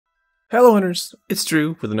Hello hunters, it's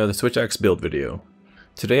Drew with another Switch Axe build video.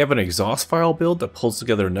 Today I have an exhaust Phial build that pulls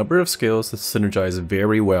together a number of skills that synergize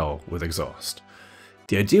very well with exhaust.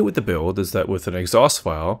 The idea with the build is that with an exhaust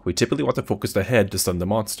Phial, we typically want to focus the head to stun the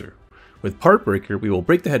monster. With Partbreaker, we will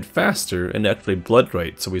break the head faster and activate Blood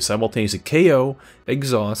Rite, so we simultaneously KO,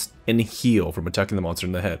 exhaust, and heal from attacking the monster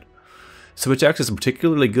in the head. Switch Axe is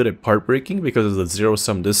particularly good at part breaking because of the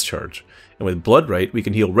zero-sum discharge, and with Blood Rite, we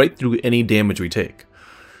can heal right through any damage we take.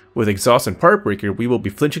 With Exhaust and Partbreaker, we will be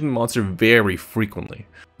flinching the monster very frequently.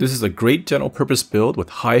 This is a great general purpose build with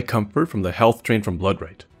high comfort from the health drain from Blood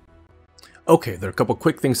Rite. Okay, there are a couple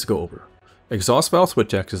quick things to go over. Exhaust Phial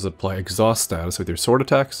Switch Axes apply exhaust status with your sword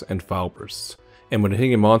attacks and Phial bursts. And when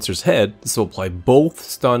hitting a monster's head, this will apply both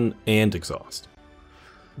stun and exhaust.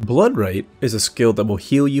 Blood Rite is a skill that will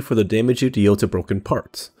heal you for the damage you deal to broken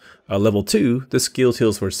parts. At level 2, this skill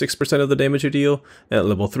heals for 6% of the damage you deal, and at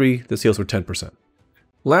level 3, this heals for 10%.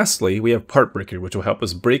 Lastly, we have Partbreaker, which will help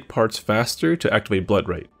us break parts faster to activate Blood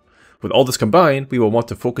Rite. With all this combined, we will want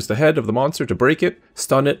to focus the head of the monster to break it,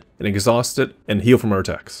 stun it, and exhaust it, and heal from our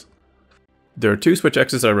attacks. There are two Switch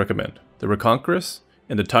Axes I recommend, the Reconqueress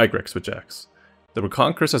and the Tigrex Switch Axe. The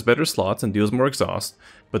Reconqueress has better slots and deals more exhaust,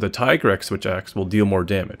 but the Tigrex Switch Axe will deal more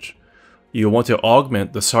damage. You will want to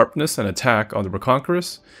augment the sharpness and attack on the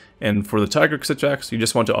Reconqueress, and for the Tigrex Switch Axe, you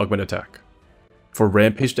just want to augment attack. For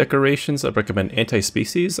Rampage decorations, I recommend Anti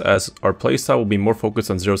Species, as our playstyle will be more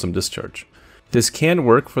focused on zero-sum discharge. This can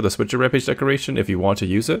work for the Switcher Rampage decoration if you want to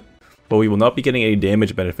use it, but we will not be getting any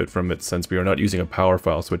damage benefit from it since we are not using a power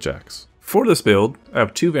Phial Switch Axe. For this build, I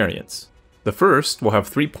have two variants. The first will have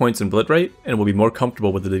 3 points in Blood Rite and will be more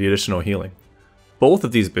comfortable with the additional healing. Both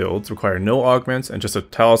of these builds require no augments and just a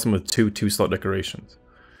Talisman with two 2-slot decorations.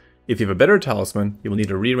 If you have a better Talisman, you will need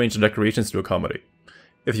to rearrange the decorations to accommodate.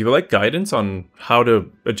 If you would like guidance on how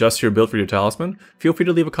to adjust your build for your Talisman, feel free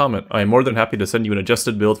to leave a comment. I am more than happy to send you an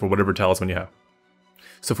adjusted build for whatever Talisman you have.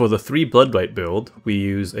 So for the 3 Blood Rite build, we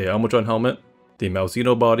use a Almudron helmet, the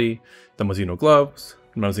Malzeno body, the Malzeno gloves,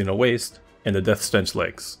 the Malzeno waist, and the Death Stench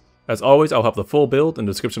legs. As always, I'll have the full build in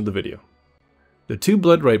the description of the video. The 2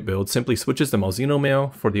 Blood Rite build simply switches the Malzeno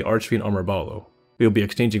mail for the Archfied armor Baulo. We will be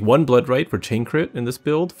exchanging 1 Blood Rite for chain crit in this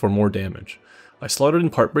build for more damage. I slotted in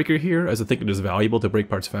Partbreaker here as I think it is valuable to break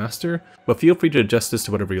parts faster, but feel free to adjust this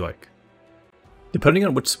to whatever you like. Depending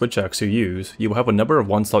on which Switch Axe you use, you will have a number of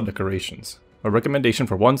 1-slot decorations. A recommendation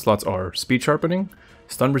for 1-slots are Speed Sharpening,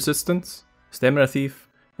 Stun Resistance, Stamina Thief,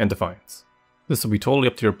 and Defiance. This will be totally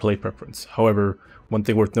up to your play preference. However, one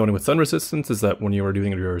thing worth noting with Stun Resistance is that when you are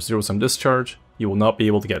doing your zero-sum discharge, you will not be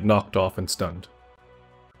able to get knocked off and stunned.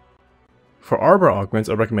 For armor augments,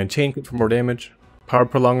 I recommend Chain Crit for more damage, Power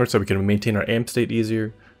Prolonger so we can maintain our amp state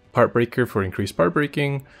easier, Partbreaker for increased part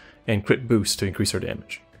breaking, and Crit Boost to increase our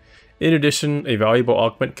damage. In addition, a valuable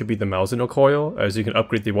augment could be the Malzeno Coil, as you can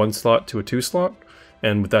upgrade the 1-slot to a 2-slot,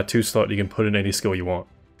 and with that 2-slot you can put in any skill you want.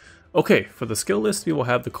 Okay, for the skill list we will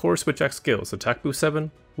have the core Switch Axe skills, Attack Boost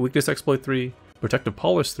 7, Weakness Exploit 3, Protective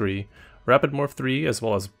Polish 3, Rapid Morph 3, as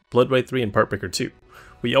well as Blood Rite 3 and Partbreaker 2.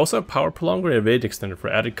 We also have Power Prolonger and Evade Extender for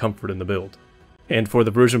added comfort in the build. And for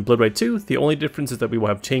the version of Blood Rite 2, the only difference is that we will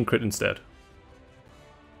have Chain Crit instead.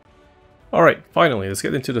 Alright, finally, let's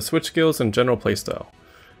get into the switch skills and general playstyle.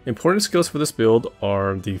 Important skills for this build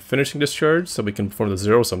are the Finishing Discharge, so we can perform the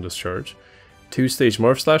zero-sum discharge, 2-stage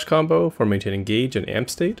Morph Slash combo for maintaining gauge and amp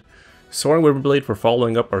state, Soaring Wyvernblade for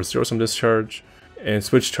following up our zero-sum discharge, and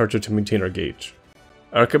Switch Charger to maintain our gauge.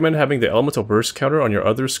 I recommend having the Elemental Burst counter on your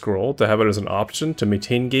other scroll to have it as an option to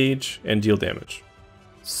maintain gauge and deal damage.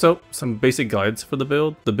 So, some basic guides for the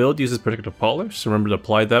build. The build uses Protective Polish, so remember to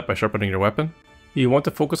apply that by sharpening your weapon. You want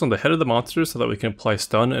to focus on the head of the monster so that we can apply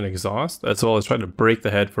stun and exhaust, as well as try to break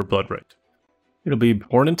the head for Blood Rite. It'll be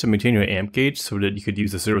important to maintain your amp gauge so that you could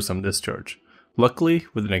use a zero-sum discharge. Luckily,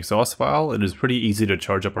 with an exhaust Phial, it is pretty easy to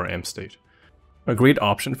charge up our amp state. A great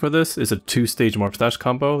option for this is a 2-stage Morph Slash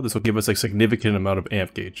combo. This will give us a significant amount of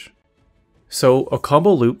amp gauge. So, a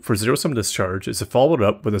combo loop for zero-sum discharge is followed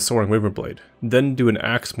up with a Soaring Wyvernblade, then do an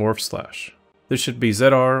Axe Morph Slash. This should be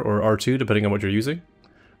ZR or R2 depending on what you're using.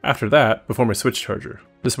 After that, perform a Switch Charger.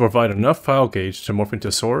 This will provide enough Phial gauge to morph into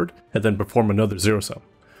a sword, and then perform another zero-sum.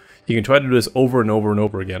 You can try to do this over and over and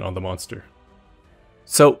over again on the monster.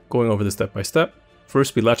 So, going over this step by step,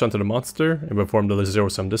 first we latch onto the monster and perform the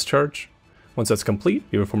zero-sum discharge. Once that's complete,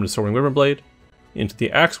 we perform the Soaring Wyvernblade, into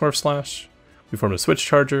the Axe Morph Slash, we perform the Switch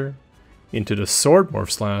Charger, into the Sword Morph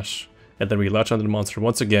Slash, and then we latch onto the monster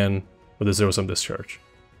once again with a zero-sum discharge.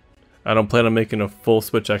 I don't plan on making a full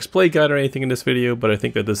Switch Axe play guide or anything in this video, but I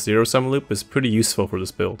think that this zero-sum loop is pretty useful for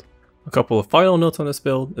this build. A couple of final notes on this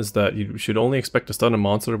build is that you should only expect to stun a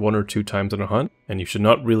monster 1 or 2 times in a hunt, and you should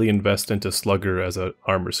not really invest into Slugger as an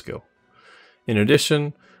armor skill. In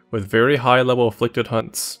addition, with very high level afflicted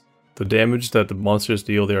hunts, the damage that the monsters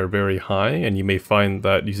deal there are very high, and you may find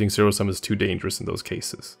that using Zero Sum is too dangerous in those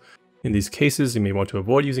cases. In these cases, you may want to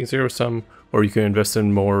avoid using Zero Sum, or you can invest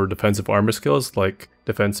in more defensive armor skills like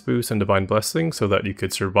Defense Boost and Divine Blessing so that you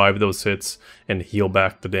could survive those hits and heal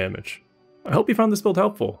back the damage. I hope you found this build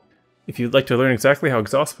helpful. If you'd like to learn exactly how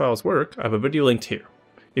exhaust files work, I have a video linked here.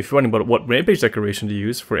 If you're wondering about what Rampage decoration to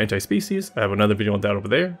use for anti-species, I have another video on that over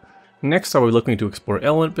there. Next, I'll be looking to explore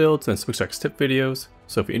element builds and switch tip videos,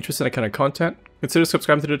 so if you're interested in that kind of content, consider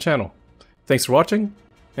subscribing to the channel. Thanks for watching,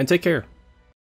 and take care.